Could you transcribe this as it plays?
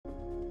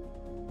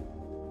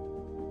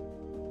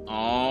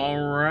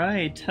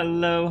Alright,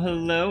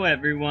 hello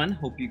everyone.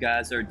 Hope you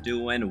guys are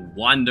doing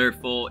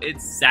wonderful.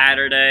 It's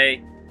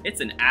Saturday.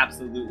 It's an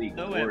absolutely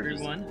gorgeous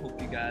everyone.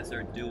 Hope you guys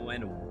are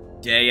doing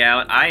day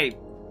out. I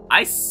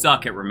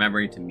suck at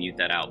remembering to mute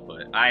that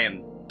output. I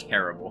am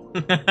terrible.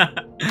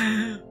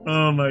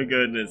 Oh my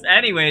goodness.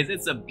 Anyways,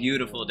 it's a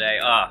beautiful day.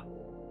 I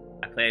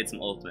played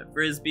some Ultimate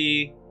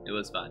Frisbee. It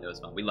was fun.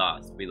 We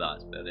lost,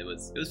 but it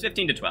was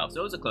 15-12, so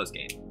it was a close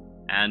game.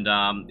 And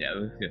yeah,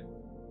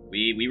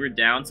 we were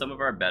down some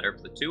of our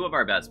two of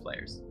our best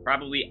players,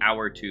 probably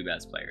our two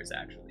best players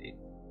actually.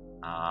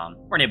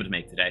 Weren't able to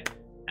make today,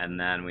 and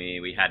then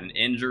we had an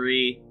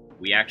injury.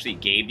 We actually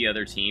gave the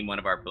other team one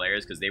of our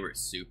players because they were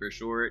super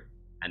short,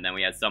 and then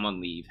we had someone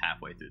leave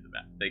halfway through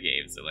the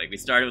game. So like we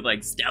started with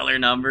like stellar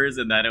numbers,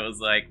 and then it was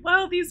like,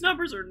 well, these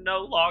numbers are no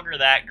longer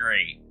that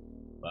great.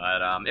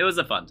 But it was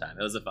a fun time.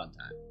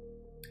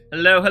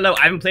 Hello.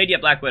 I haven't played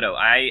yet Black Widow.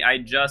 I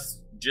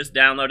just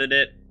downloaded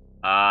it.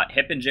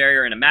 Hip and Jerry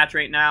are in a match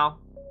right now,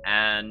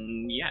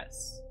 and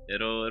yes,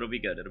 it'll be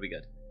good.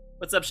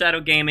 What's up, Shadow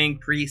Gaming,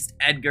 Priest,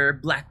 Edgar,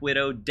 Black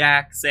Widow,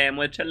 Dak,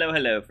 Sandwich?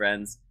 Hello,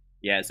 friends.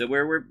 Yeah, so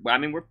we're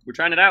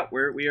trying it out.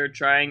 We are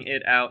trying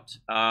it out.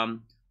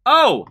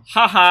 Oh,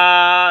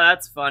 haha,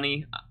 that's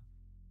funny.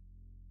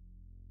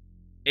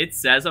 It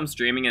says I'm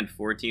streaming in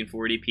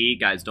 1440p.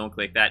 Guys, don't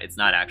click that. It's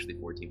not actually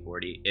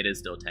 1440. It is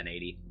still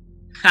 1080.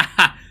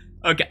 Haha.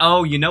 Okay.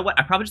 Oh, you know what?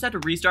 I probably just have to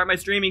restart my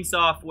streaming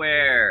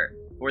software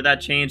for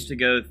that change to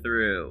go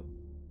through.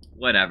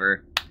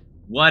 Whatever,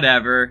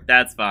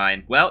 that's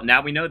fine. Well,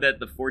 now we know that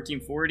the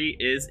 1440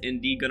 is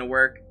indeed gonna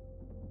work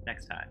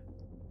next time.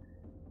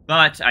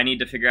 But I need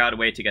to figure out a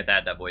way to get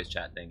that voice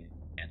chat thing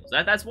handled.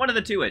 So that's one of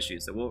the two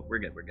issues, so we're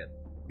good.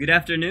 Good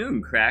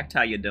afternoon, Cracked.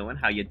 How you doing?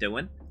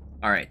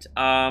 Alright,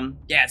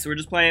 yeah, so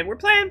we're playing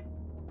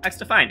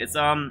XDefiant. It's,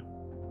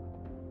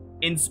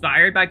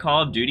 inspired by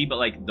Call of Duty, but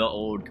like the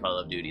old Call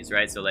of Duties,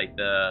 right? So like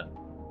the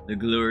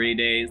glory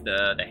days,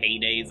 the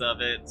heydays of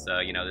it. So,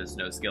 you know, there's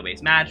no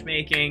skill-based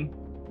matchmaking.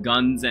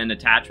 Guns and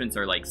attachments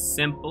are, like,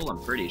 simple,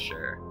 I'm pretty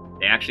sure.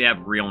 They actually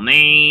have real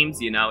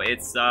names, you know,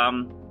 it's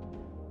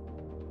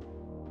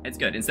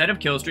good. Instead of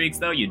kill streaks,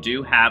 though, you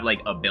do have, like,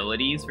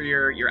 abilities for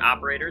your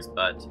operators,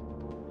 but,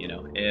 you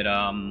know, it,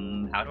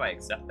 how do I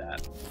accept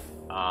that?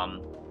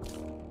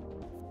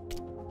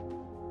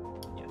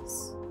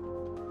 Yes.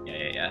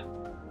 Yeah.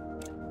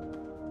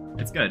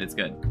 It's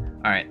good.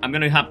 Alright, I'm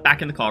gonna hop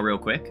back in the call real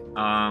quick.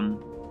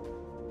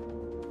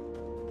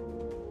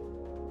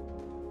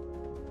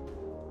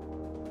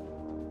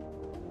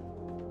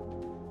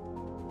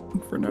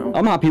 For now.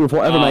 I'm happy with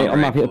whatever, mate.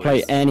 I'm happy to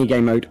play any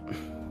game mode.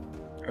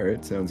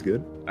 Alright, sounds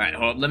good. Alright,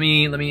 hold up. Let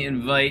me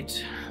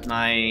invite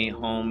my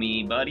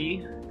homie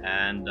buddy,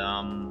 and,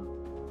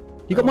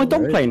 You got my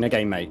dog playing the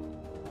game, mate.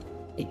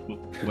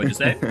 What'd you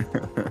say?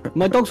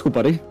 My dog's called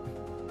Buddy.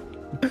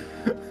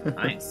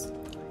 Nice.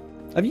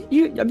 Have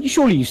you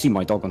surely seen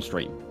my dog on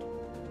stream?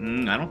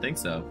 I don't think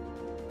so.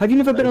 Have you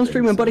never been on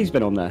stream when Buddy's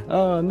been on there?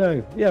 Oh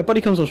no. Yeah, Buddy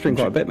comes on stream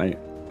quite a bit, mate.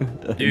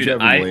 Dude,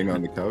 laying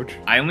on the couch.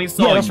 I only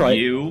saw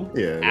you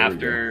yeah,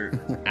 after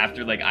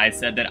like I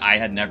said that I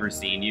had never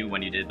seen you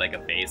when you did like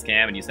a face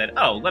cam, and you said,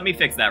 "Oh, let me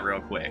fix that real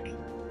quick."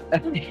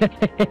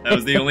 That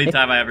was the only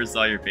time I ever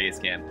saw your face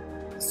cam.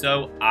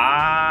 So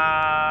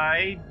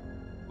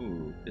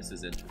ooh, this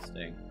is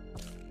interesting.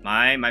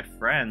 My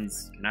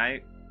friends, can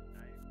I?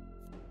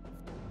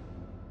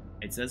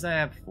 It says I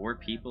have 4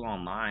 people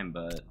online,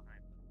 but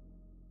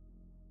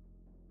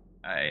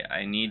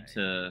I need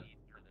to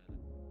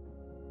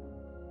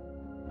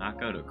not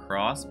go to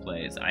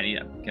crossplays.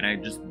 Can I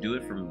just do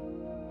it from?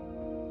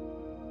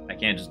 I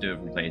can't just do it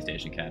from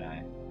PlayStation, can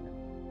I?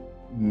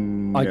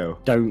 No. I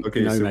don't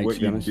okay, know, so mate, what to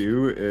be you honest.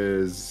 do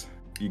is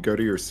you go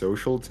to your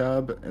social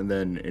tab and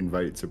then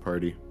invite to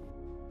party.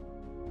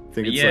 I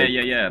think it's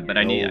yeah. But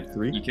I need.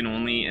 L3? You can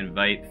only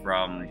invite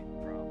from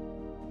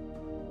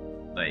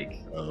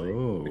like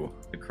the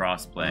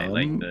crossplay,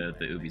 like the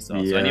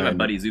Ubisoft. So I need my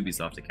buddy's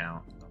Ubisoft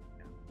account.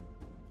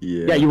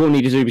 Yeah, you will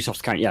need his Ubisoft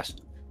account, yes.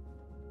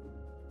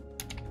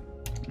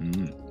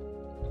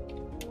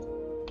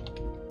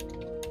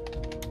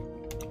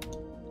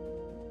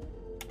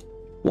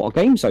 What a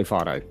game so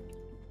far, though.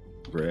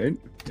 Right?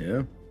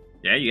 Yeah.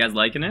 Yeah, you guys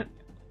liking it?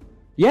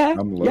 Yeah,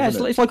 I'm loving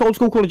it. it's like old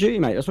school Call of Duty,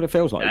 mate. That's what it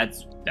feels like.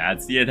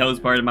 That's yeah. That was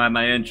part of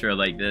my intro.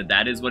 Like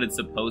that is what it's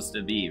supposed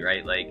to be,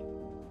 right? Like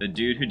the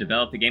dude who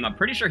developed the game. I'm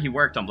pretty sure he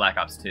worked on Black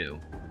Ops 2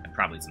 and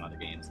probably some other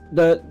games.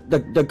 The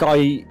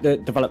guy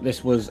that developed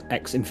this was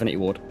ex-Infinity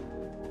Ward.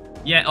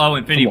 Yeah. Oh,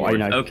 Infinity From what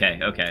Ward. I know. Okay.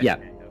 Yeah.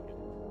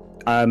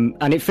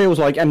 And it feels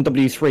like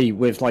MW3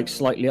 with like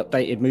slightly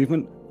updated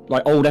movement,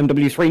 like old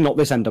MW3, not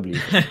this MW.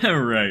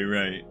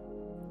 Right.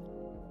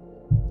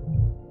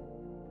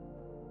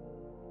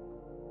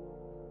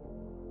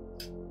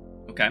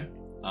 Okay.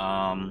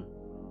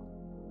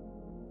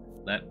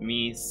 Let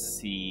me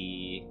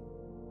see.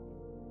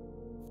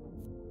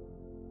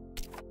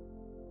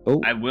 Oh,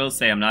 I will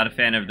say I'm not a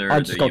fan of their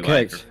just got UI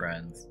kicked. for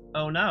friends.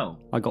 Oh no.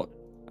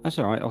 That's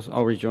all right.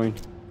 I'll rejoin.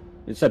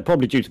 It said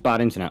probably due to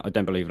bad internet. I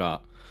don't believe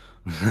that.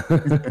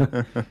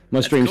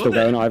 My stream's cool still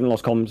going. I haven't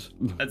lost comms.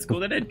 That's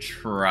cool that it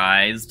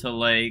tries to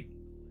like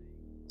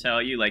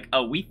tell you like,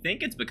 oh, we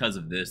think it's because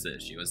of this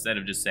issue, instead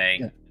of just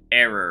saying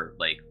error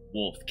like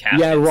Wolf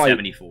Captain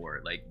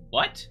 74. Like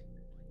what?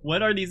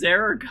 What are these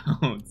error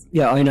codes?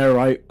 Yeah, I know,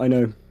 right? I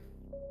know.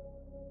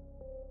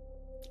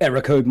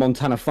 Error code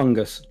Montana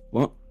fungus.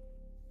 What?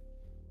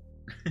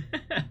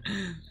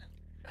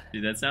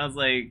 Dude, that sounds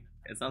like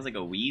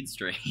a weed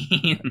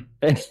strain.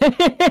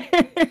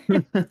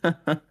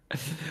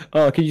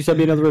 Oh, can you send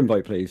me another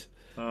invite, please?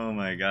 Oh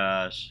my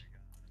gosh.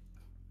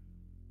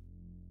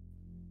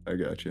 I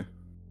got you.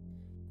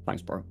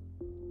 Thanks, bro.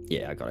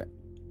 Yeah, I got it.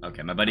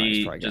 Okay, my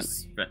buddy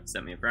just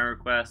sent me a friend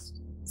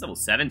request. It's level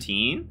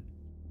 17.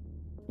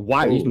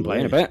 Wow, he's been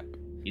playing a bit.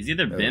 He's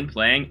either been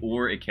playing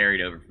or it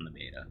carried over from the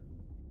beta.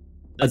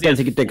 I don't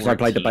think it did because I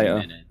played the beta.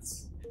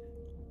 Minutes.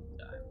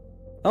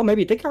 Oh,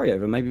 maybe it did carry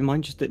over. Maybe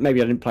mine just did. Maybe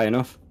I didn't play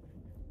enough.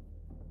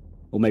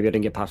 Or maybe I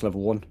didn't get past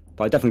level 1.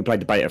 But I definitely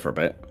played the beta for a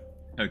bit.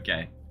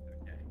 Okay.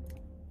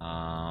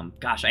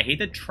 Gosh, I hate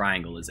that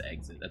triangle is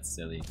exit. That's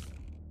silly.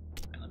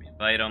 Right, let me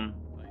invite him.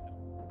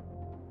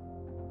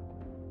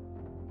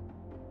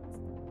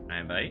 Can I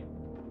invite?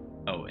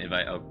 Oh,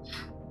 invite. Oh,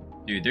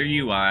 dude, their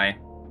UI.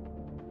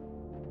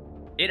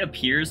 It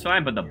appears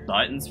fine, but the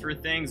buttons for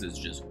things is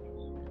just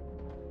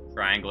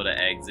triangle to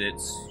exit,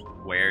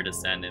 square to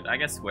send it. I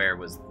guess square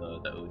was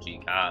the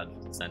OG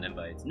COD to send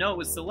invites. No, it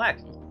was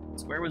select.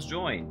 Square was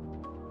join.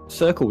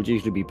 Circle would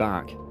usually be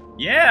back.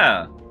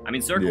 Yeah. I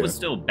mean, circle was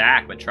still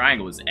back, but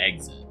triangle was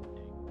exit.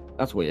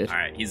 That's weird. All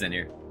right, he's in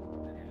here.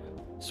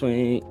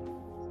 Sweet.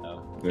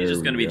 So he's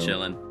just gonna be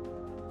chilling.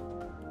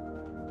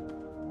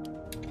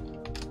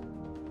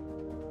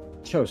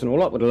 Show us an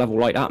all up with a level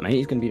like that, mate.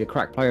 He's gonna be the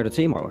crack player of the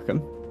team, I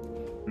reckon.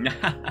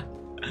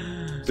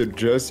 So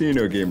just so you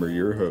know, gamer,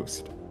 you're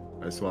host.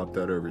 I swapped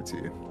that over to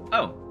you.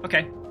 Oh,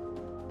 okay.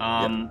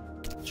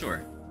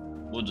 Sure.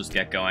 We'll just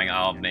get going.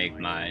 I'll make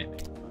my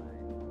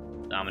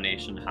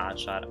domination,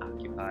 hotshot,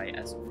 occupy,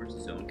 escort,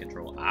 zone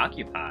control,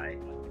 occupy.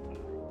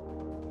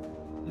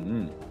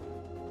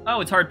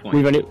 Oh, it's hardpoint.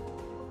 We've only...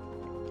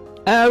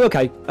 Oh,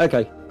 okay,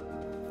 okay.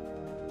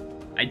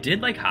 I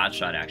did like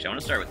hotshot, actually. I want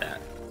to start with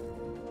that.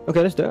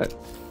 Okay, let's do it.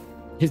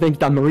 His name's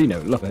Dan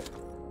Marino. Love it.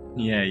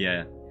 Yeah,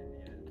 yeah.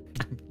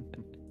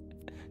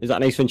 Is that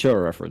an Ace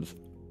Ventura reference?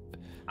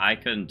 I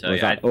couldn't tell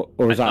you.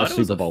 Or is that a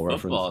Super Super Bowl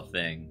reference? Football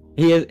thing.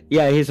 He is.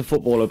 Yeah, he's a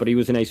footballer, but he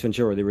was in Ace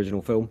Ventura, the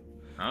original film.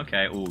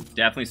 Okay. Ooh,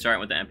 definitely starting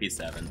with the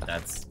MP7.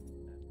 That's.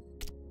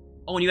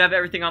 Oh, and you have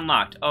everything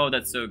unlocked. Oh,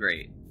 that's so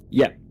great.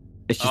 Yeah,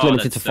 it's just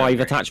limited to 5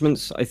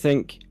 attachments, I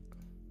think.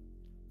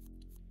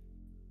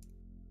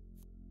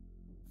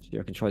 So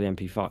I can try the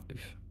MP5.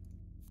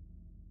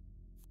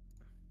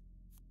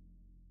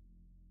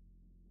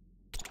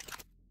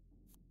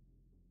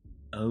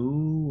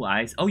 Oh,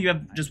 oh, you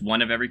have just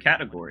one of every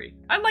category.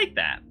 I like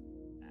that.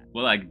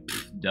 Well, like,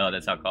 duh,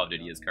 that's how Call of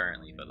Duty is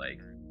currently. But like,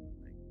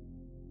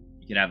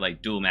 you can have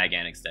like dual mag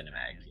and extended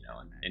mag, you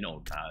know, in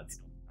old CODs.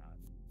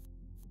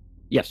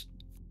 Yes.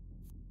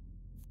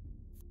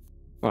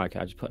 Right, okay,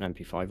 I just put an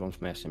MP5 on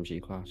for my SMG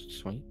class.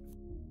 Sweet.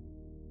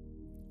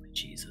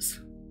 Jesus.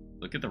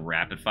 Look at the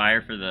rapid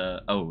fire for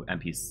the... Oh,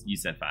 you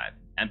said 5.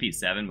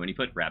 MP7, when you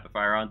put rapid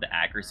fire on, the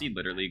accuracy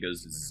literally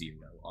goes to 0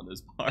 on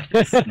those bars.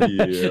 Use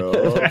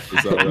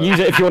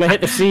it if you want to hit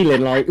the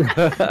ceiling, like...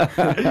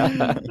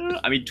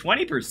 I mean,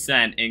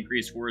 20%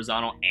 increase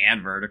horizontal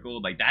and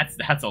vertical. Like,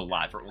 that's a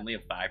lot for only a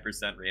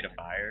 5% rate of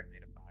fire.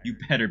 You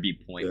better be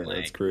point blank.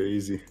 That's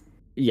crazy.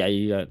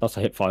 Yeah, that's a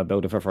hip fire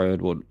build if ever I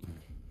heard one.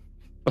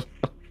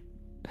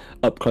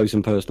 Up close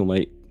and personal,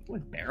 mate.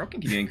 What barrel can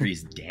give you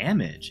increased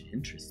damage?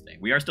 Interesting.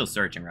 We are still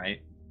searching, right?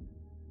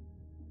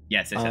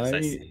 Yes,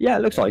 I see. Yeah,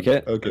 it looks like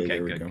it. Okay,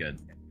 good.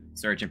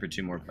 Searching for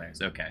 2 more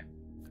players. Okay.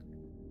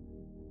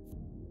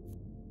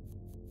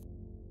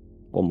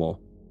 One more.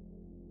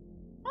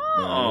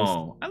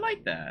 Oh, I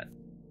like that.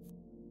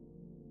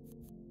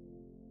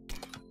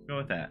 Go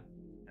with that.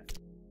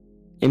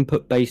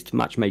 Input-based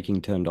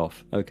matchmaking turned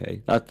off.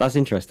 Okay, that's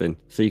interesting.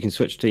 So you can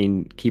switch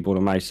between keyboard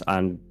and mouse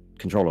and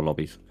controller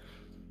lobbies.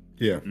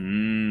 Yeah.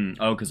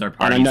 Oh, because our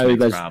party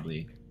is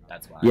probably.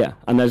 That's why. Yeah,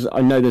 and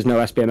I know there's no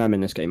SBMM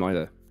in this game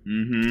either.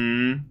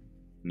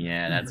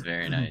 Yeah, that's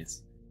very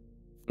nice.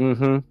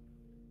 I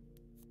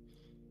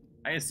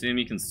assume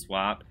you can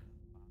swap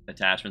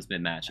attachments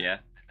mid-match, yeah?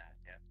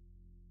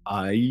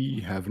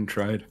 I haven't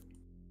tried.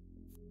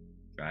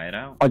 Try it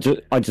out. I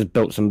just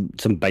built some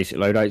basic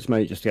loadouts,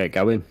 mate, just to get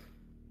going.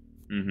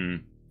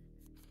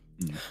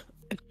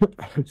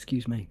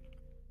 Excuse me.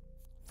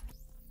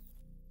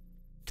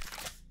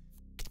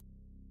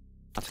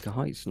 Attica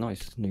Heights,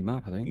 nice new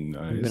map, I think.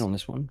 Nice. We've been on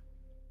this one.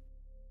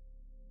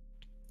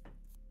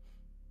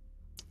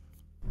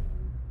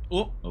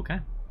 Oh,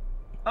 okay.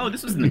 Oh,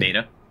 this was in the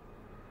beta.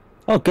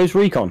 Oh, Ghost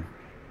Recon.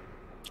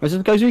 Is this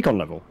a Ghost Recon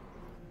level?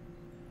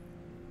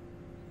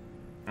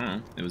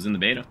 It was in the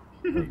beta.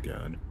 Oh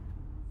god.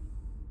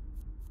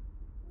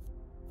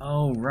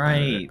 Oh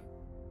right.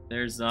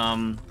 There's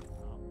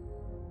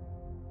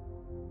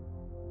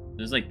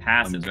There's like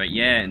passives, right?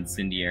 Yeah,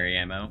 incendiary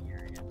ammo.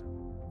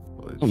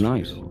 Oh,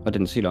 nice. I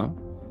didn't see that.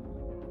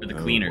 For the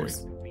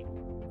cleaners.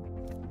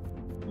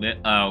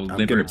 I'm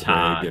Libertad.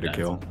 gonna get a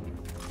kill.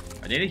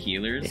 Are they the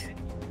healers?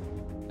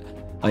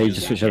 Oh, you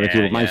just switched over to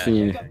keyboard mouse, didn't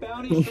you?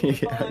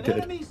 Yeah, I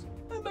did.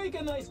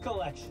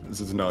 This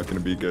is not gonna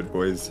be good,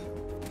 boys.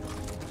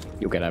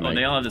 You'll get that, Oh, mate.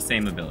 they all have the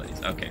same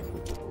abilities. Okay,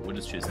 cool. We'll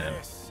just choose him.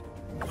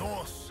 The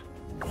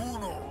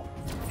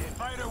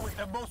fighter with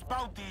the most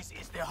bounties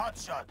is the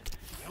hotshot.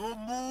 You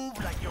move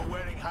like you're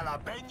wearing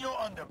jalapeno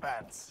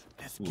underpants.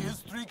 The skill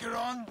streak you're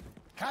on,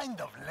 kind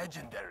of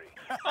legendary.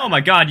 Oh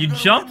my god, you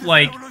jumped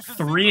like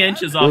 3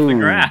 inches off the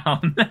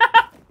ground.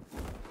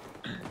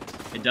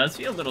 It does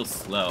feel a little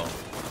slow.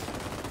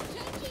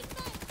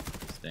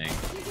 Interesting.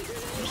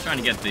 I'm just trying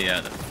to get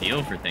the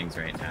feel for things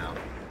right now.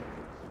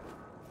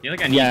 I feel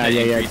like I need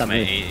to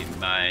increase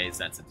my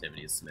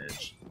sensitivity a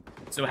smidge.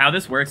 So how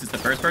this works is the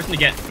first person to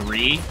get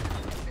 3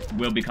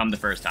 will become the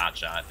first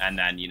hotshot, and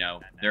then, you know,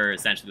 they're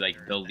essentially like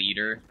the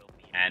leader,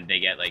 and they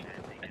get like,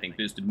 I think,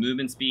 boosted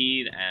movement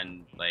speed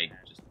and like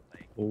just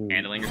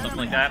handling or something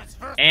like that,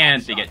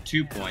 and they get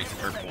 2 points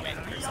per point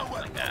or something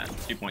like that.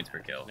 2 points per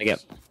kill.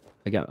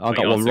 I got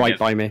one right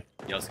by me.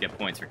 You also get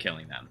points for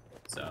killing them.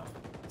 So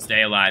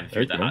stay alive if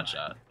you're the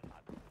hotshot.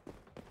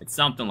 It's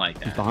something like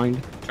that. He's behind.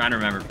 I'm trying to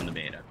remember from the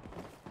beta.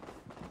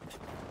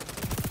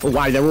 Oh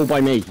wow, they're all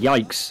by me.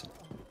 Yikes.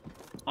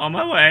 On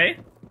my way.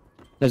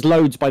 There's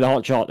loads by the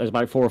hotshot. There's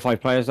about 4 or 5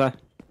 players there.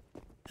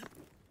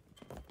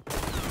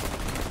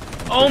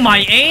 Oh,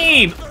 my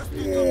aim!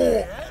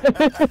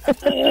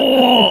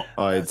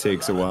 Oh, it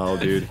takes a while,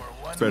 dude.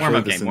 Especially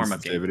if the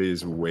sensitivity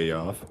is way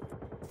off.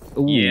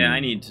 Ooh. Yeah, I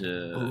need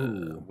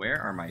to... Where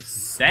are my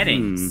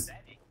settings?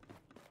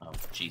 Oh,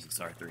 Jesus,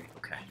 R3.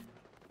 Okay.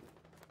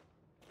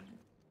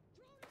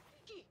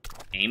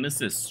 Aim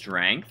assist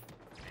strength.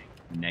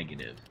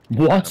 Negative.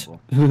 What?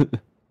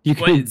 You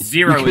can, well,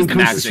 0 is the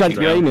max that can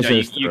go. No,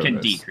 you can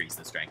bonus. decrease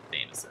the strength of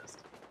aim assist.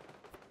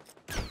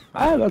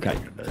 Oh, okay.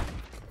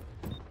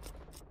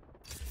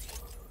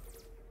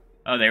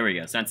 Oh, there we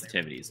go.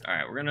 Sensitivities. All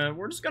right,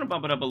 we're just gonna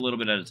bump it up a little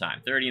bit at a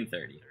time. 30 and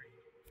 30.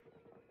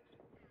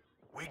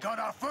 We got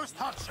our first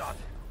hotshot.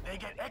 They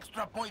get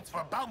extra points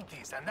for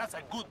bounties, and that's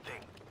a good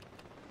thing.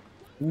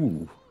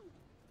 Ooh.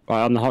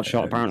 Right, I'm the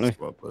hotshot apparently.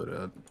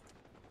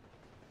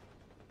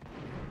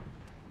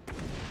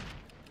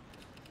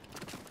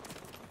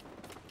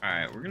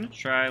 Alright, we're gonna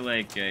try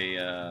like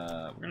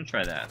a, we're gonna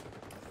try that.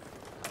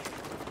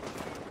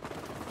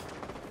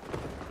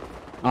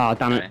 Ah,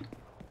 damn it.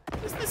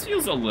 This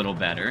feels a little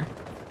better.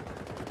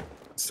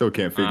 Still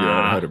can't figure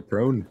out how to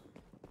prone.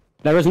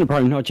 There isn't a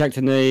prone. I checked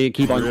in the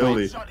keybind.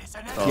 Really?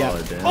 Oh, Yeah.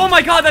 damn. Oh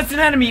my god, that's an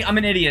enemy! I'm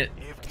an idiot.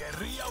 If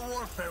guerrilla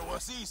warfare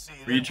was easy,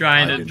 Were you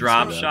trying to didn't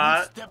drop see that.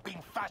 shot? stepping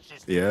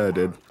fascist. Yeah, I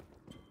did.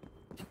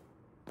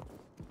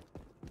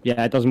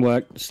 Yeah, it doesn't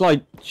work.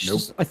 Slide.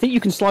 Nope. I think you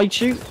can slide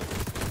shoot.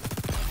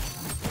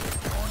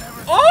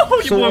 Oh,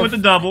 you Sort won of. with the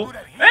double.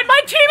 And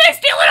my teammate's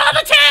stealing all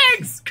the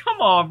tags!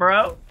 Come on,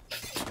 bro.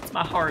 It's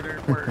my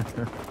hard-earned work.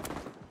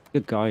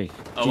 Good guy.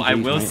 Oh, GG's, I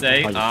will mate.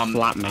 say,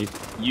 Slap me.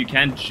 you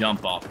can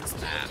jump off this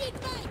map.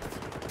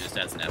 Just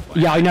as an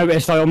FYI. Yeah, I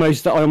noticed. I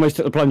almost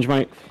took the plunge,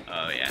 mate.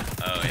 Oh, yeah.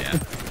 Oh, yeah.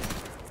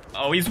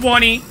 Oh, he's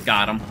 1-y.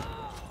 Got him. Don't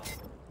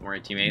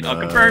worry, teammate. I'll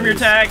confirm your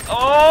tag.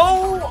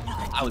 Oh!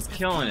 I was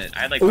killing it. I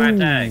had like 5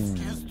 tags.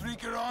 Skill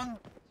streak you're on,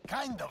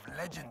 kind of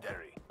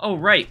legendary. Oh,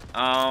 right.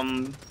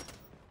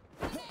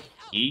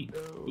 E?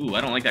 Ooh, I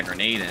don't like that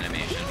grenade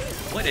animation.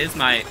 What is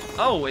my...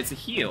 Oh, it's a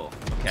heal.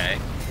 Okay.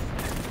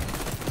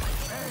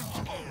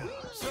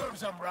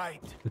 Serves them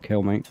right. Good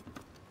kill, mate.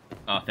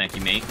 Oh, thank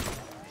you, mate.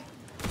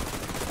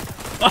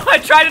 Oh, I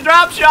tried to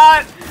drop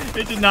shot!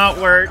 It did not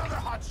work. Another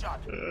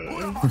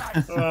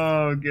hotshot.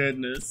 Oh,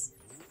 goodness.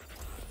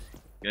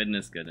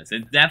 Goodness.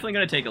 It's definitely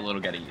going to take a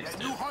little getting used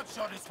The new to.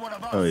 hotshot is one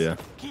of us. Oh, yeah.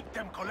 Keep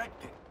them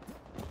collecting.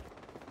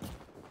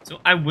 So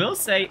I will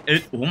say...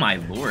 oh, my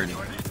lord.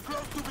 You're this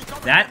close to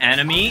becoming That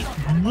enemy...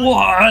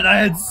 What? I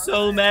had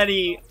so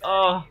many.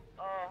 Oh.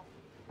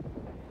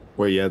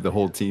 Wait, you had the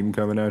whole team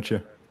coming at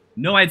you?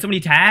 No, I had so many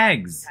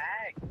tags.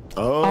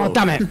 Oh, Oh,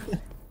 damn it.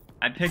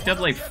 I picked up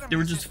like there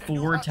were just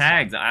 4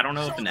 tags. I don't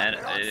know if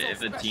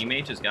if a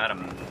teammate just got a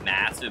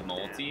massive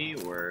multi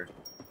or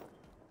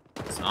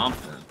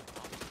something.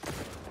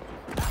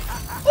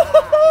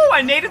 Oh,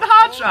 I naded the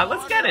hot shot.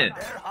 Let's get it.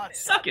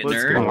 Suck it,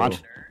 Let's nerd. go. Lad.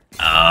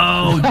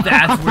 Oh,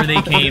 that's where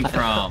they came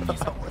from.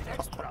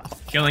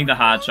 Killing the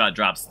hot shot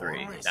drops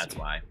 3. That's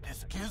why. The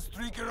skill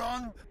streak you're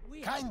on,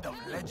 kind of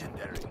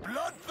legendary.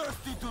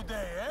 Bloodthirsty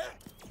today, eh?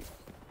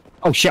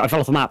 Oh shit! I fell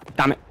off the map.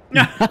 Damn it.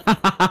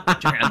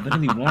 Jerry, I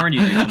literally warned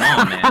you. Dude. Come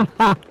on,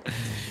 man.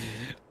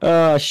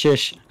 Oh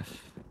shish.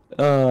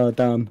 Oh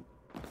damn.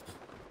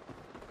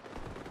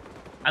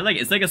 I like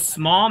it. It's like a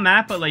small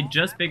map, but like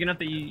just big enough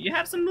that you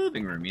have some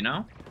moving room. You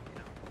know.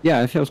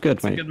 Yeah, it feels good,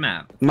 It's a mate. good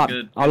map. It's Map.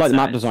 good I like the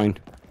map size. design.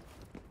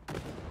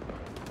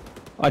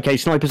 Okay,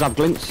 snipers have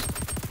glints.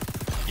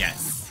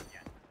 Yes.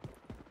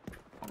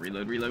 Oh,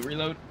 reload.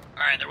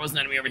 Alright, there was an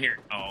enemy over here.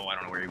 Oh, I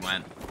don't know where he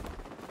went.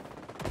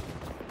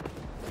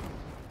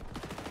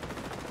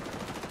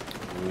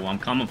 Oh, I'm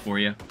coming for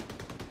you.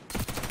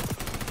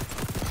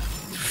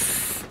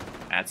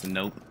 That's a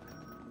nope.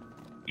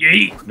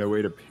 Yeet! No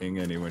way to ping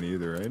anyone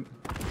either, right?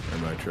 Or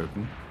am I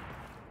tripping?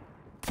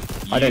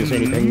 I don't see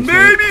anything.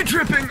 Maybe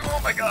tripping!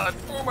 Oh my god!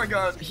 Oh my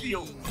god!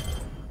 Heal!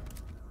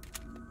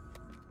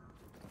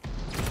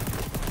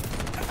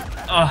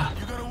 Oh,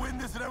 You're gonna win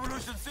this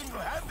revolution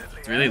single-handedly.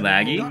 it's really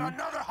laggy. Got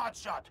another hot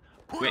shot.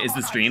 Put Wait, him is the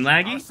on stream ice.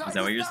 laggy? Our Is side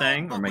that what you're down,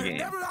 saying? Or but my we're game?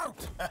 never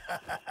out.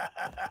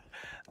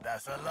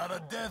 That's a lot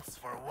of deaths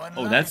for one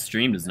Oh, life. that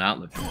stream does not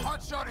look New good.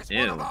 hot shot is Ew.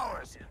 one of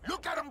ours.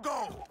 Look at him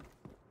go.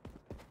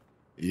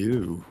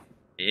 Ew.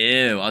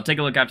 Ew. I'll take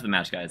a look after the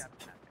match, guys.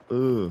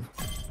 Ugh.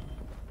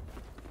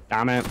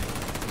 Damn it.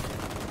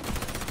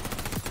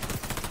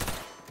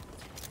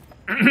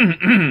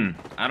 I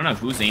don't know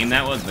whose aim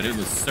that was, but it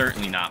was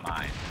certainly not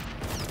mine.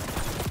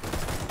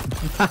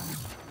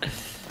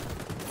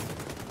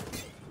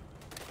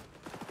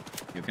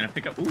 Yo, can I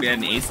pick up? Ooh, we had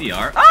an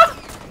ACR. Ah!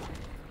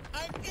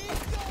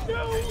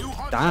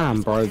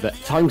 Damn, bro. The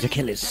time to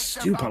kill is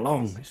super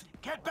long.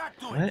 Get back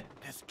to What? it.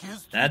 This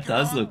kills That trigger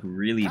does on. look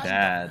really Kind of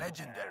bad.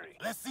 legendary.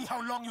 Let's see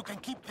how long you can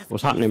keep this.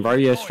 What's happening, bro?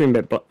 Your stream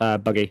a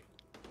bit buggy.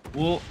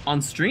 Well, on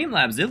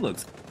Streamlabs it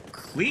looks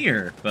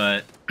clear,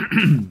 but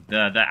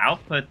the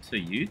output to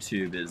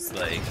YouTube is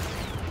like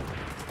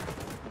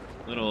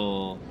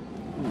little.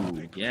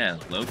 Ooh, yeah,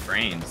 low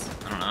frames.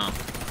 I don't know.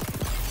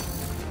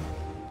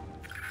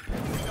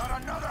 We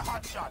got another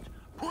hot shot.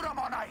 Put him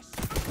on ice.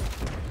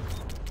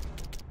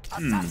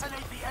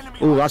 Assassinate the enemy.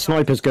 Ooh, hot that shot.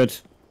 sniper's good.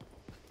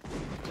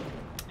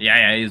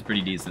 Yeah, he's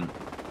pretty decent.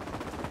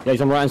 Yeah,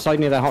 he's on the right hand side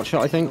near that hot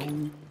shot, I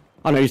think.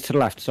 Oh no, he's to the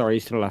left. Sorry,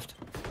 he's to the left.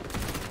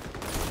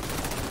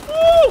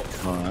 Oh,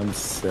 I'm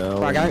selling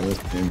Frag out. this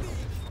game.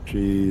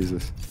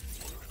 Jesus.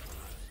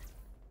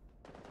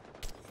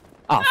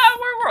 Oh,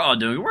 We're all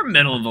doing it. We're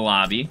middle of the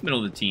lobby,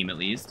 middle of the team at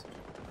least.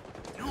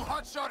 New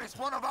hot shot is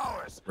one of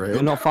ours. Right?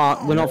 we're not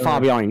far. We're not far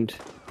behind.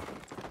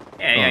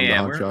 Yeah,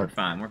 the we're hot shot.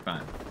 fine. We're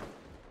fine.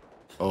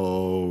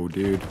 Oh,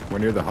 dude.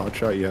 When you're the hot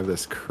shot, you have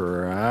this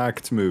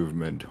cracked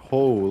movement.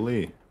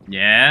 Holy.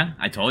 Yeah,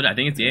 I told you. I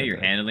think it's you're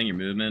handling your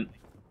movement.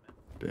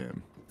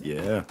 Damn.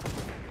 Yeah.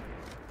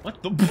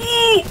 What the?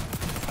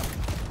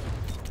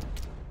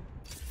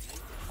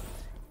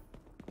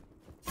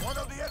 One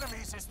of the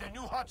enemies is the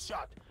new hot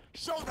shot.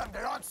 Show them they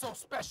aren't so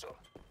special.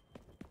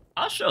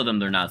 I'll show them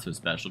they're not so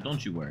special.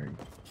 Don't you worry.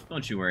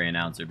 Don't you worry,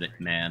 announcer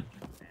man.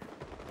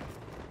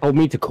 Told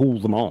me to cool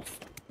them off.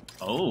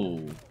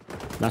 Oh,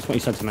 That's what he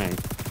said to me.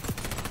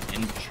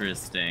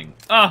 interesting.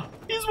 Oh,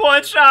 he's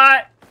one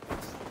shot.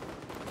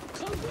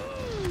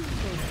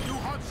 New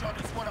hot shot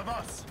is one of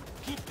us.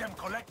 Keep them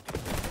collected.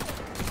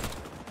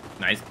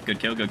 Nice, good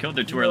kill, good kill.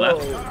 They're to our left.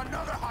 Got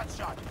another hot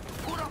shot.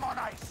 Put them on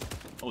ice.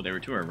 Oh, they were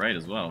to our right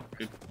as well.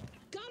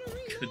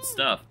 Good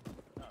stuff.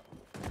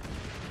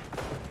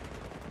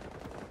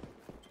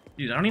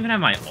 Dude, I don't even have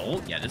my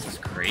ult yet. This is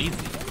crazy.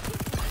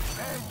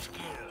 Bench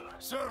kill.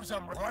 Serves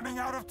them. Running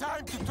out of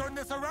time to turn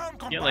this around.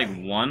 Get like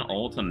one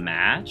ult a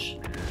match.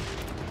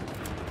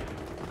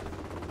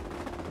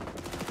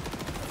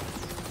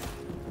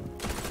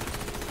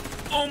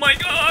 Oh my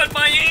god,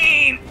 my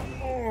aim!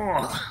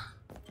 Oh.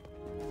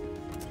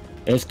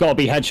 It's got to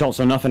be headshots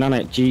or nothing,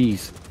 hasn't it?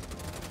 Jeez.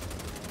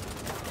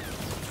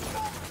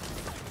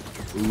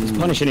 It's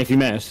punishing if you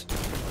miss.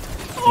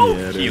 Oh,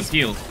 Yeah, it heal, is.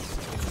 heal.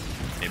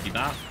 50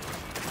 bop.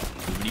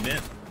 50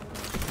 bit.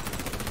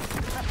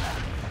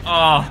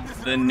 Oh,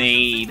 the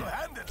nade.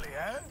 Single-handedly,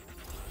 eh?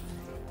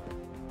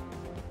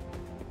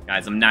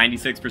 Guys, I'm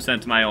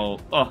 96% to my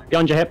ult. Oh,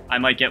 Behind your hip. I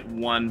might get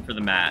one for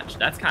the match.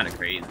 That's kind of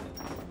crazy.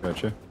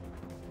 Gotcha.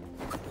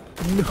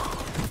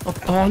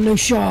 Oh, no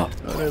shot.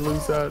 How did I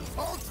lose that?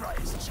 Ultra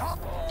is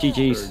chopped.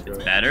 GG's. There we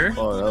go. Better?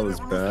 Oh, that was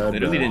bad.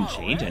 Literally man. didn't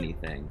change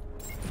anything.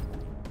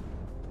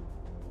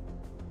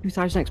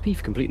 2000 XP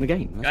for completing the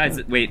game. That's Guys,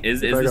 good. wait,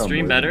 is If I the got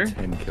stream more than better?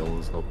 10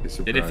 kills, I'll be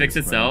surprised. Did it fix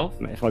man.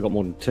 itself? Mate, if I got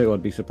more than 2,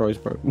 I'd be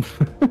surprised, bro.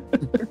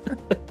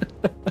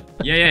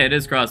 Yeah, it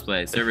is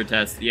crossplay. Server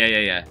test.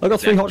 Yeah. I got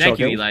 3 hot Thank shot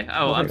you, kills. Eli. Oh,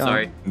 I'll I'm take that.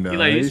 sorry.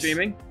 Eli, are you Nice.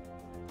 streaming?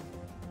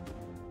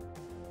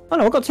 Oh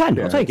no, I got 10.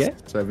 Yeah, I'll take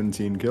it.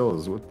 17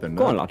 kills. What the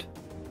Go on, nut?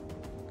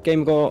 lad.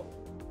 Game got...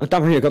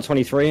 Damn here got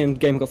 23 and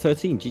game got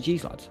 13.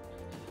 GG's, lads.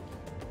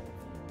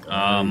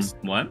 Nice.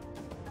 What?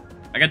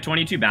 I got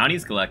 22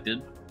 bounties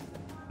collected.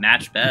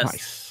 Match best.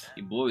 Nice.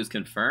 You boys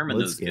confirming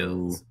Let's those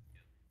kills. go.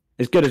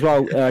 It's good as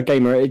well,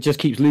 Gamer. It just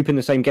keeps looping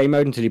the same game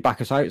mode until you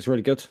back us out. It's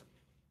really good.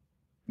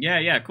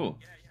 Yeah, cool.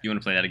 You want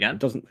to play that again? It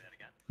doesn't...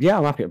 Yeah,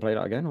 I'm happy to play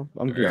that again.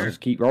 I'm good. Sure.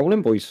 Just keep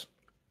rolling, boys.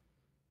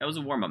 That was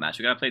a warm-up match.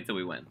 We gotta play it till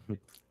we win.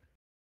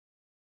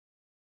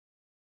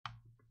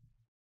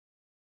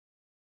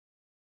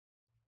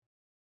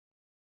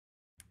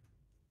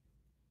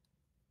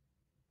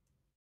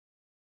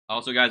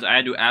 Also, guys, I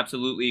had to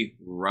absolutely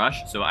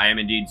rush, so I am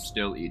indeed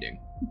still eating.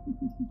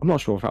 I'm not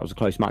sure if that was a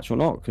close match or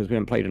not, because we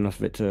haven't played enough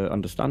of it to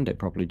understand it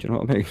properly. Do you know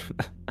what I mean?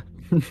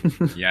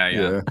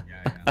 Yeah.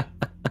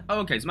 Oh,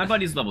 okay, so my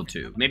buddy's level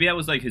 2. Maybe that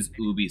was like his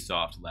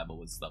Ubisoft level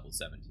was level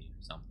 17 or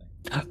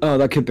something. Oh,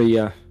 that could be,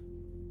 yeah.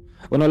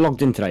 When I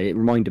logged in today, it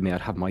reminded me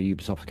I'd had my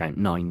Ubisoft account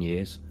 9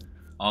 years.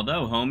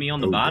 Although homie on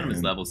the Oh, bottom is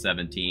damn. level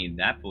 17.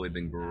 That boy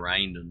been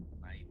grinding.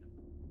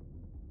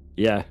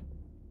 Yeah.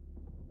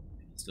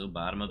 Still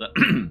bottom of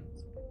the...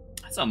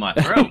 That's on my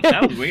throat.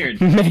 That was weird.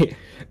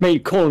 me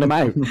calling him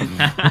out.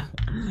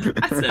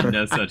 I said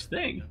no such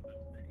thing.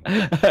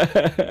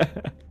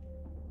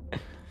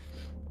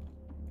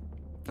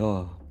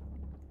 Oh.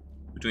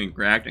 Between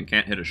cracked and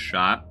can't hit a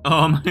shot.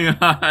 Oh my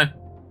god.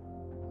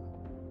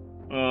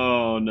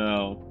 Oh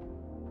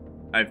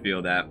no. I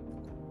feel that.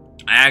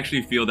 I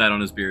actually feel that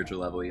on a spiritual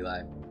level,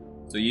 Eli.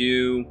 So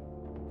you...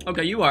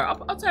 Okay, you are.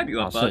 I'll type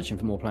you up, bud. Searching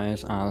for more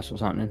players. Ah, that's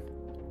what's happening.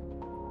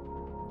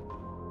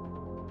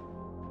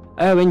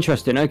 Oh,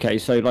 interesting. Okay,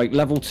 so like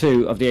level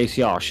 2 of the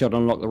ACR should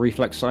unlock the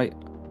reflex sight,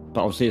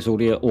 but obviously it's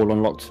already all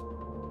unlocked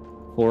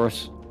for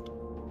us.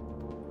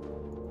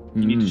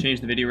 You need to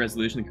change the video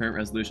resolution. The current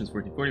resolution is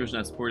 1440, which is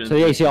not supported. So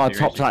the ACR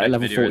tops out at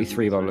level Video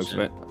 43 by the looks of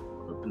it.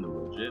 Open the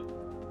widget.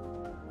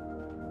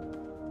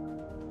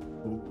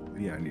 Oh,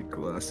 yeah, I need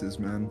glasses,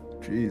 man.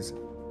 Jeez.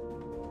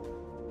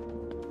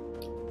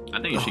 I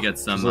think you should get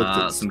some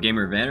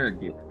gamer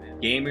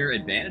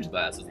advantage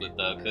glasses with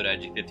code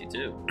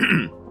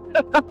IG52.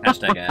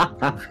 Hashtag ad.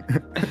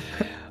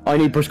 I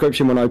need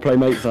prescription when I play,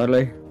 mate,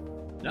 sadly.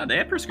 No, they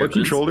have What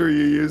prescriptions. controller are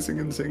you using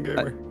in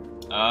Gamer?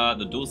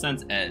 The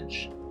DualSense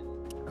Edge.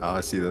 Ah,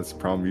 see, that's the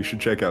problem. You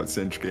should check out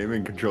Cinch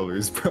Gaming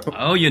controllers, bro.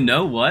 Oh, you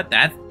know what?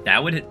 That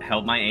would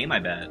help my aim, I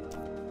bet.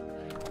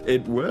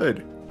 It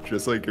would.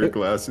 Just like your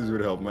glasses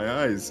would help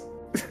my eyes.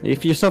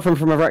 If you're suffering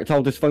from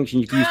erectile dysfunction,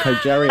 you can use code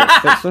Jerry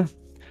at Spitzer.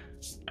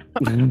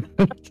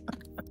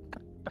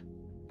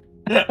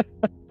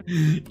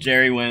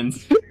 Jerry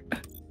wins.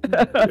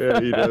 Yeah,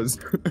 he does.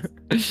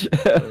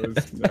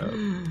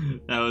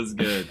 That was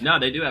good. No,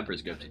 they do have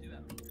prescription.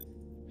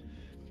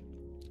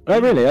 Oh,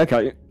 really?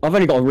 Okay. I've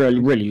only got a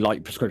really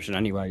light prescription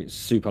anyway. It's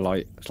super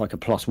light. It's like a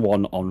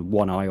 +1 on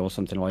one eye or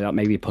something like that.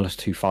 Maybe a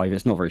 +2.5.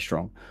 It's not very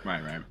strong.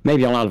 Right.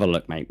 Maybe I'll have a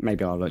look, mate.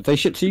 Maybe I'll look. They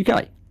ship to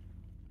UK?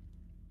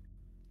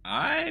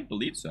 I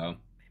believe so.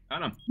 I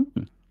don't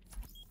know.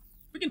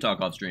 We can talk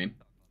off stream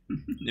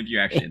if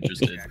you're actually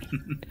interested.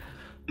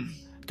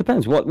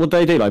 Depends. What do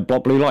they do? Like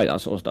block blue light, that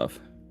sort of stuff?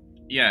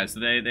 Yeah, so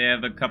they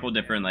have a couple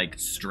different like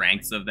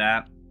strengths of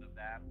that.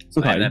 So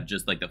Okay. they have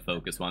just like the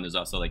focus one. There's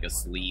also like a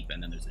sleep,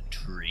 and then there's a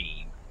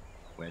dream,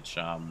 which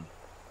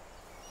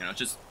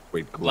just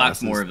Wait,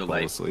 blocks more glasses of the fall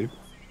light. asleep?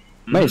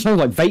 Mate, it smells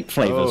like vape Oh,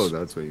 flavors.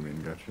 that's what you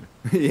mean. Gotcha.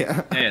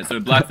 Yeah. Yeah, so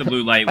it blocks the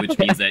blue light, which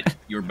means that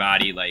your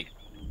body like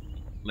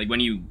when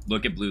you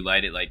look at blue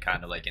light, it like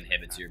kind of like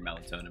inhibits your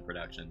melatonin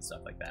production and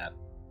stuff like that.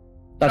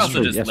 That's also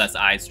true, just yes. less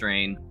eye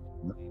strain.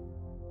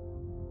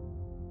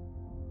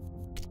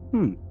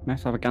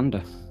 Let's have a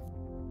gander.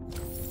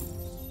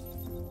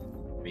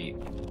 Neat.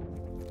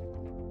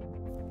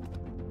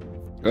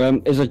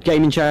 Is a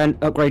gaming chair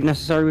upgrade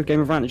necessary with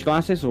Game Advantage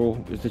glasses,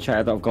 or is the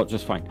chair that I've got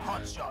just fine?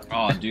 Hotshot.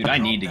 Oh, dude, I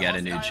need to get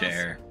a new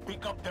chair.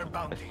 Pick up their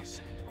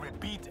bounties.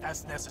 Repeat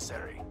as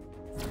necessary.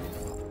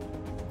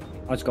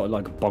 I just got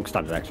like a bog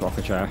standard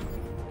X-Rocker chair.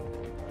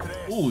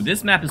 Ooh,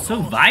 this map is so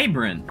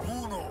vibrant.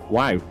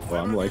 Wow.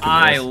 Well, I'm liking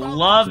I this.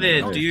 love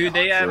it, dude.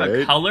 They have a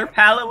Right? color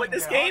palette with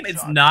this game.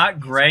 It's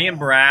not gray and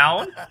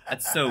brown.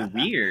 That's so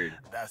weird.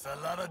 That's a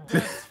lot of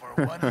deaths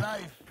for one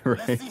life.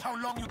 Right. Let's see how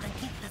long you can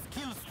keep this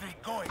kill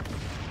streak going.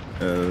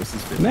 This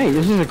is good. Mate,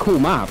 this is a cool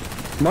map.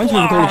 Reminds me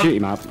of the Call of Duty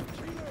map.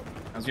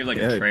 I was here like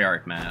Yeah. a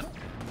Treyarch map.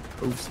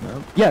 Oh,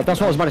 snap. Yeah, that's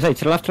what I was about to say.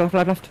 To the left, to the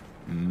left.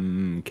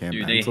 Can't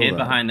Dude, they pencil hid that.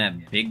 behind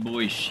that big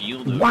boy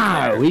shield over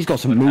Wow, there. he's got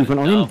some What movement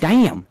on him. the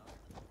hell? Damn.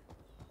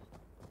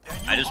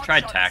 I just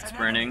tried tack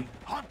sprinting.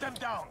 Hunt them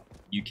down.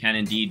 You can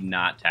indeed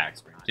not tack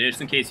sprint.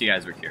 Just in case you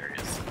guys were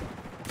curious.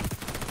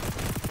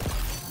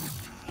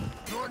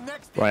 You're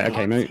next. Right,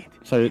 okay, mate.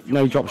 So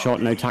no drop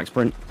shot, no tack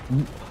sprint.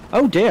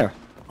 Oh dear.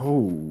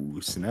 Oh, I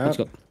snap.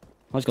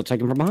 just got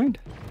taken from behind.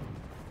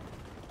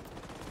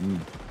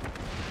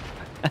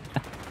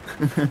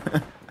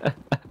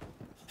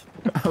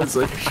 I was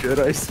like, should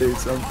I say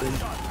something?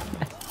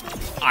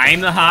 I'm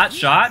the hot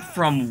shot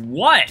from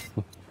what?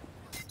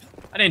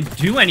 I didn't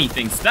do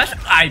anything special.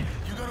 I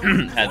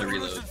had to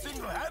reload.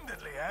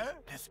 Single-handedly, eh?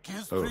 This kill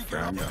Oh, streak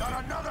frag.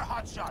 got another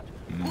hot shot.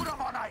 Put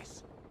him on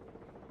ice.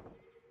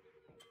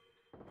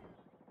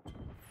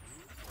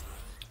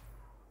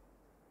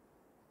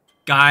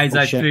 Guys, Oh,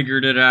 I shit.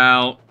 figured it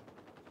out.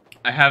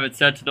 I have it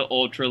set to the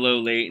ultra low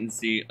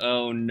latency.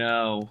 Oh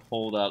no.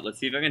 Hold up. Let's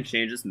see if I can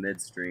change this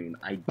midstream.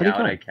 I do you doubt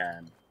got? I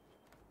can.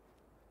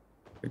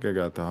 I think I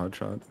got the hot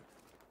shot.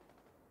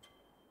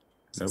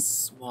 There's a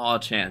small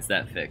chance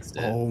that fixed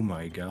it. Oh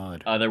my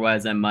god.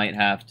 Otherwise, I might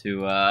have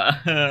to,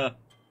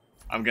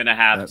 I'm gonna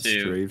have That to.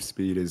 strafe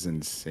speed is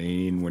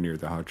insane when you're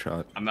the hot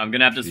shot. I'm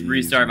gonna have to Jeez,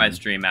 restart my man.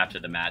 stream after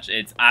the match.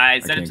 I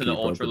set it can't to the keep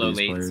up ultra with low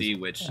these latency,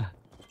 which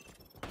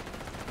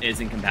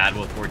isn't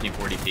compatible with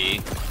 1440p.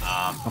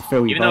 I feel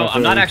you, Even bro, though I I'm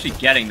feel not you. actually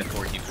getting the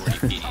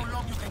 1440p. How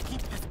long you can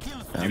keep this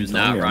kill streak? I'm It was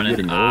telling not you, I'm running.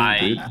 getting old,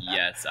 dude.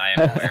 Yes, I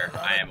am aware.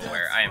 I am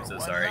aware. I am so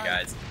sorry,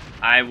 guys.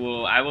 I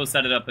will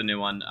set it up a new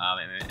one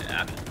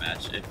after the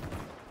match.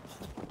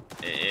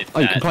 If Oh,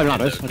 you can that climb is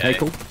ladders. Okay,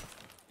 cool.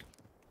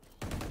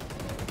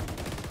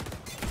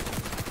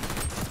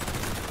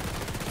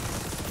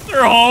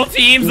 Their whole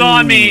team's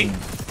on me.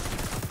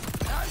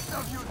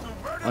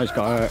 I just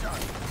got hurt.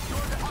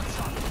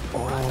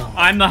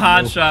 I'm the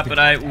hot shot, but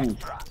I. Ooh.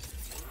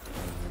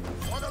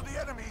 One of the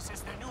enemies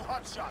is the new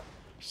hotshot.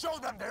 Show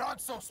them they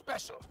aren't so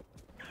special.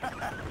 You're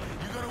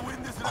gonna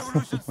win this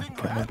revolution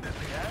single-handedly,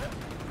 eh?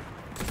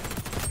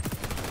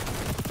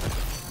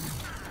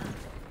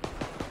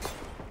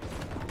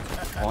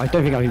 Oh, I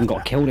don't think I've even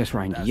got to kill this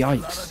round.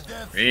 Yikes.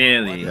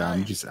 Really? Yeah,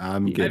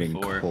 I'm getting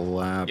 4.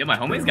 clapped. Yeah, my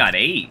homie's bro. got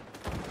 8.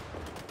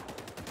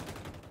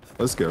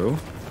 Let's go.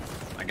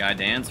 My guy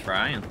Dan's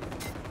frying.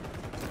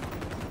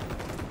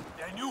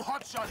 Their new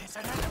hotshot is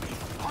an enemy.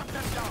 Hunt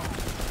them down.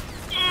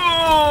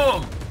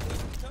 Oh!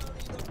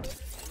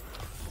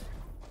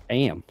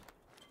 Damn.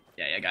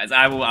 Yeah, guys.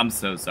 I'm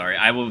so sorry.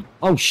 I will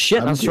Oh shit,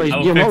 I'm that's getting- straight.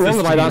 I'll You're fix not this wrong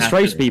about team that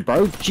straight after. speed,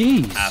 bro.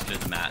 Jeez. after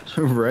the match.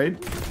 Right?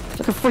 It's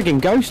like a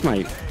freaking ghost,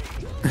 mate.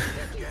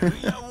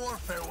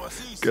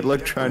 Good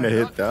luck trying to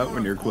hit that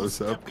when you're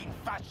close up.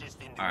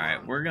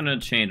 Alright, we're gonna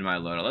change my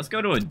loadout. Let's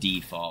go to a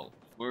default.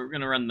 We're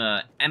gonna run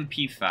the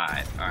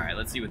MP5. Alright,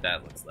 let's see what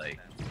that looks like.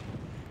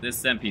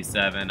 This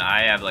MP7,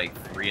 I have like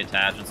 3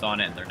 attachments on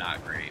it and they're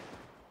not great.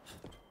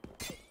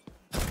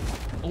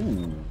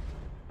 Ooh.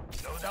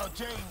 Loadout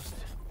changed.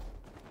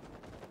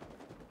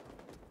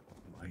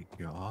 My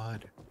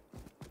God.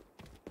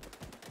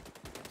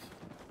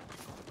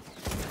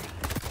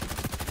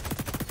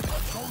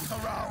 What goes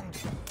around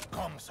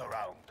comes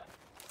around.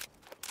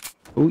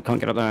 Ooh, can't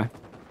get up there.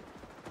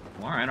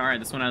 Alright,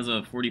 this one has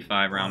a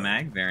 45 round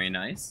mag. Very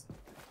nice.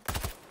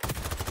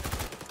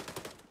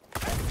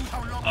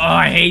 Oh,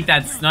 I hate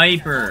that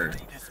sniper.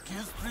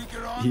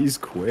 He's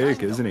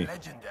quick, isn't he?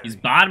 He's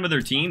bottom of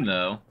their team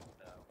though.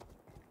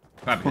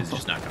 Probably because he's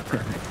just not gonna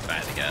perfect, if I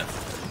had to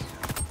guess.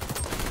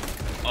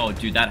 Oh,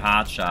 dude, that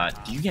hot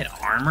shot. Do you get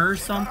armor or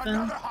something?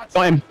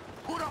 Got him.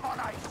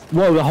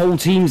 Whoa, the whole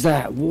team's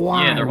there.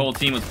 Wow. Yeah, their whole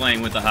team was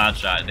playing with the hot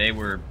shot. They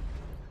were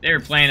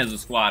playing as a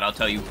squad, I'll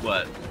tell you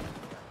what.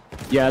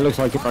 Yeah, it looks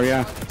like it, bro,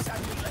 yeah.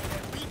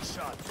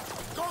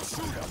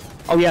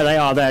 Oh, yeah, they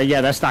are there. Yeah,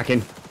 they're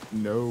stacking.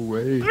 No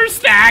way. They're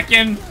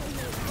stacking!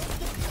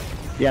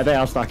 Yeah, they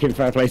are stacking.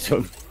 Fair play to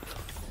them.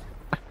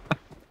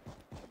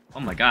 Oh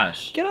my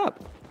gosh. Get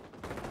up.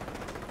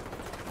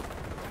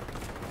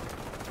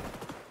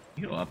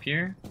 You go up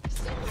here?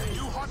 The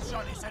new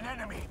hotshot is an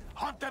enemy.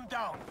 Hunt them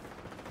down.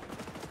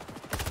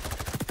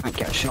 Can't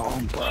get a shot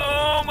on, bro.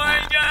 Oh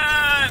my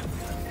god!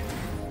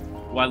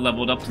 Well, I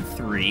leveled up to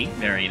 3.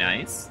 Very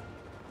nice.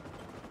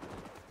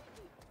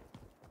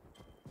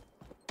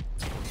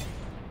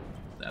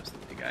 There's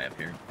absolutely a guy up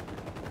here.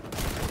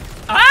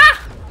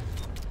 Ah!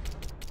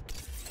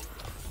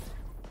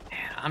 Man,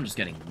 I'm just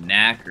getting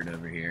knackered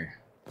over here.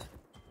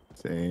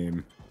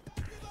 Same.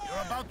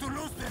 You're about to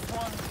lose this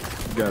one.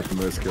 You got the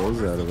most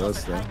kills out of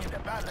us, though. Hang in the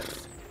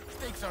balance.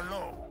 Stakes are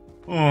low.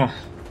 Oh.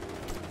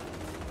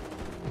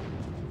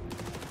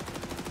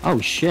 Oh,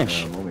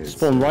 shish. Yeah, only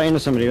Spawn right into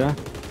somebody there.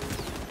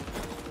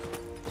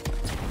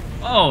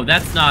 Oh,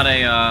 that's not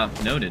a,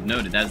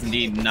 noted. That's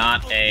indeed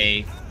not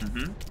a,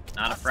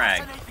 not a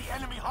frag. Assassinate the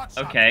enemy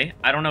hotshot. Okay,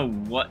 I don't know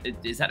what,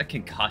 is that a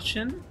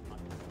concussion?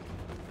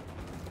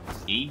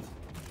 E?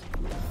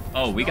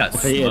 Oh, we got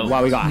smoked.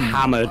 Wow, we got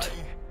hammered.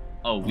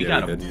 Oh, we Yeah,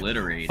 got we did.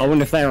 obliterated. I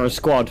wonder if they were a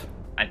squad.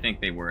 I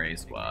think they were a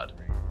squad.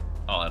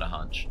 I'll add a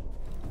hunch.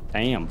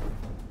 Damn.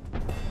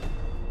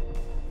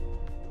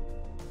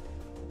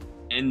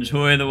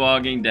 Enjoy The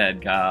Walking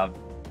Dead, Cobb.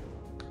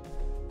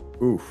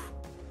 Oof.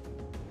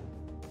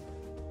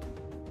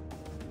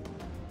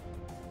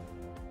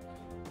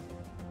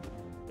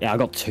 Yeah, I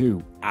got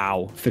 2.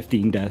 Ow.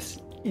 15 deaths.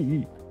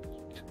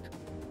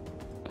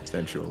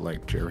 Sensual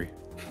like Jerry.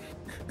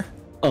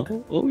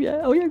 Oh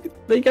yeah.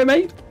 There you go,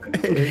 mate.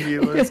 Hey,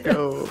 let's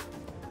go.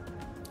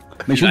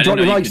 Make sure I you drop didn't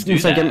know your you likes could in a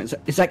do second.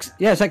 that. It's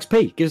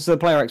XP. Gives the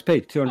player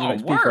XP. 200 Oh,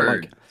 XP for a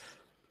word.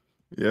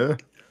 Yeah.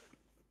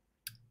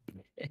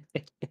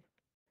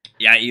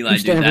 Yeah, Eli,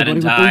 Boost dude, that everybody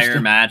with entire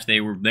booster. match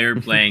they were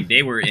playing,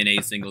 they were in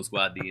a single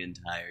squad the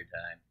entire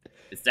time.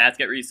 The stats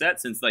get reset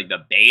since like the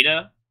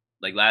beta,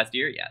 like last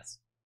year, yes.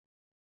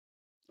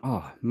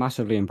 Oh,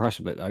 massively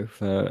impressive bit though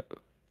for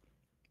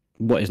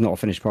what is not a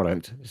finished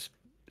product. It's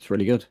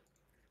really good.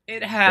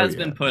 It has Oh,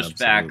 yeah, been pushed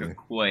absolutely. back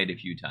quite a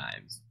few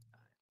times.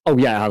 Oh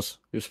yeah, it has.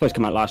 It was supposed to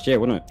come out last year,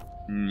 wasn't it?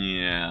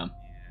 Yeah.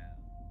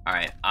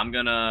 Alright, I'm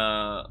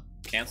gonna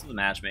cancel the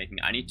matchmaking.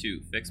 I need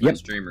to fix my Yep.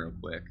 stream real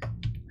quick,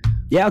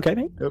 Yeah, okay,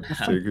 mate. Yep.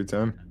 Take your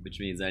time. which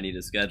means I need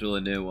to schedule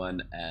a new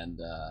one and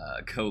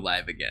go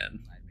live again.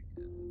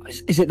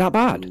 Is it that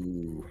bad?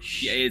 Ooh.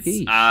 Yeah, it's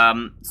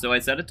Sheesh. so I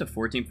set it to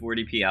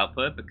 1440p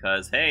output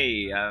because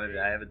hey,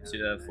 I have a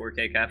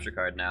 4K capture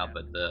card now,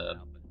 but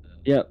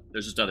Yep.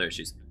 there's just other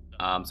issues.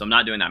 So I'm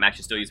not doing that. I'm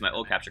actually still using my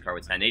old capture card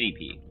with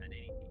 1080p.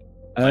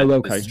 Oh, But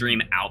okay. The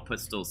stream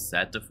output's still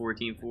set to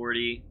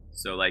 1440,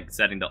 so like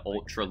setting the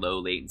ultra low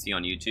latency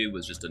on YouTube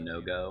was just a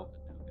no-go.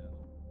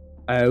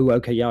 Oh,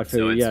 okay. Yeah, I feel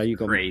So it's yeah, you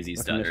got crazy like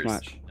a stutters.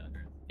 mismatch.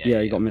 Yeah,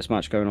 you got a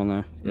mismatch going on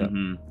there. Yeah.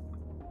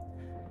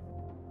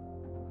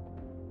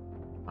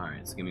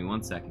 Alright, so give me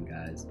 1 second,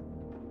 guys.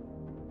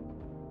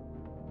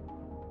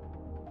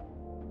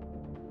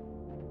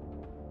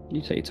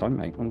 You take your time,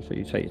 mate. Honestly,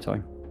 you take your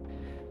time.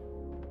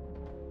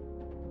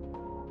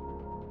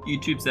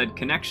 YouTube said,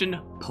 connection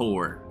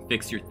poor.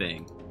 Fix your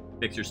thing.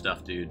 Fix your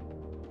stuff, dude.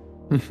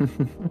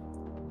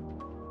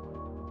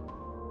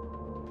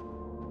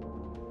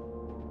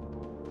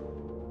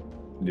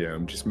 Yeah,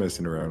 I'm just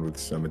messing around with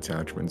some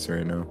attachments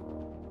right now.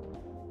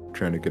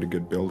 Trying to get a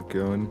good build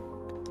going.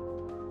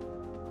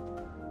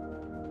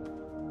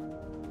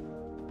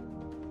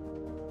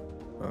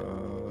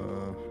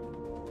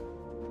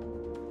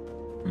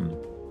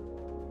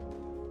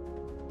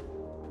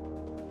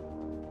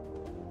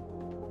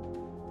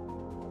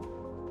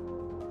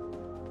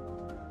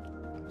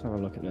 Let's have a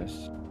look at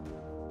this.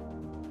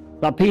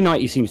 That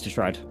P90 seems to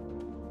shred.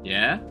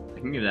 Yeah? I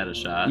can give that a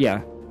shot.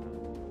 Yeah.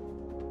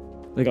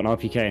 They got an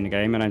RPK in the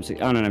game and an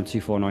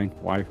M249.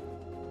 Wow.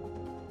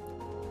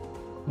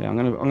 Yeah,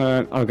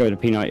 I'll go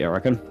with the P90, I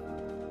reckon.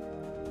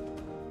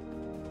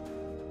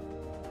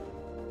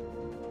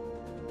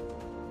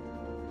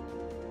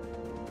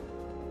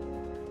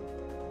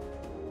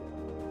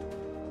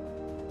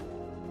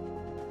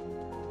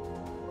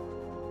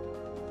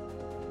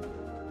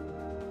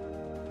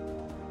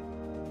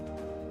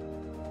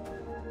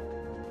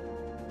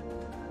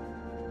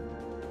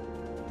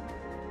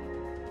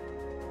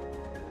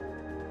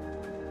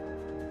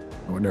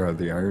 I wonder how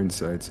the iron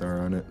sights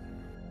are on it.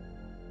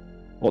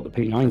 What, the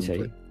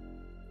P90?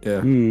 Yeah,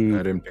 I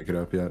didn't pick it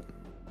up yet.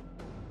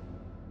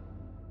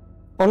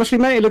 Honestly,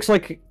 mate, it looks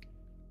like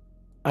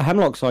a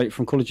Hemlock sight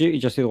from Call of Duty,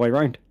 just the other way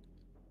around.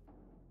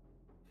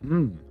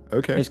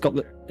 Okay. It's got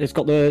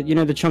the you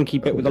know, the chunky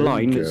bit with the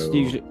line. It's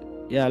usually,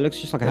 yeah, it looks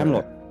just like a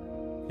Hemlock.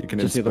 You can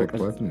inspect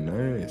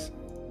weapon. Nice.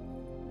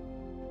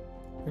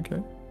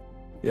 Okay.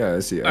 Yeah, I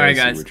see. All right,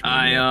 guys.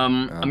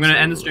 I'm gonna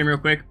end the stream real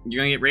quick. You're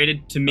gonna get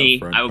rated to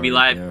me. I will be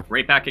live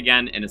right back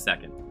again in a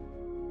second.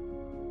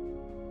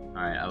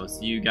 All right, I will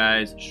see you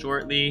guys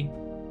shortly.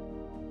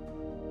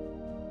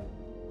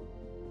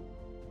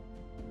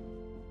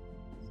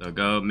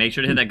 So make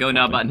sure to hit that go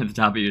now button at the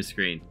top of your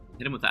screen.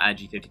 Hit him with the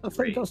IG53. I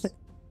thought it got a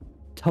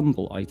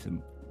tumble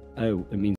item. Oh, it means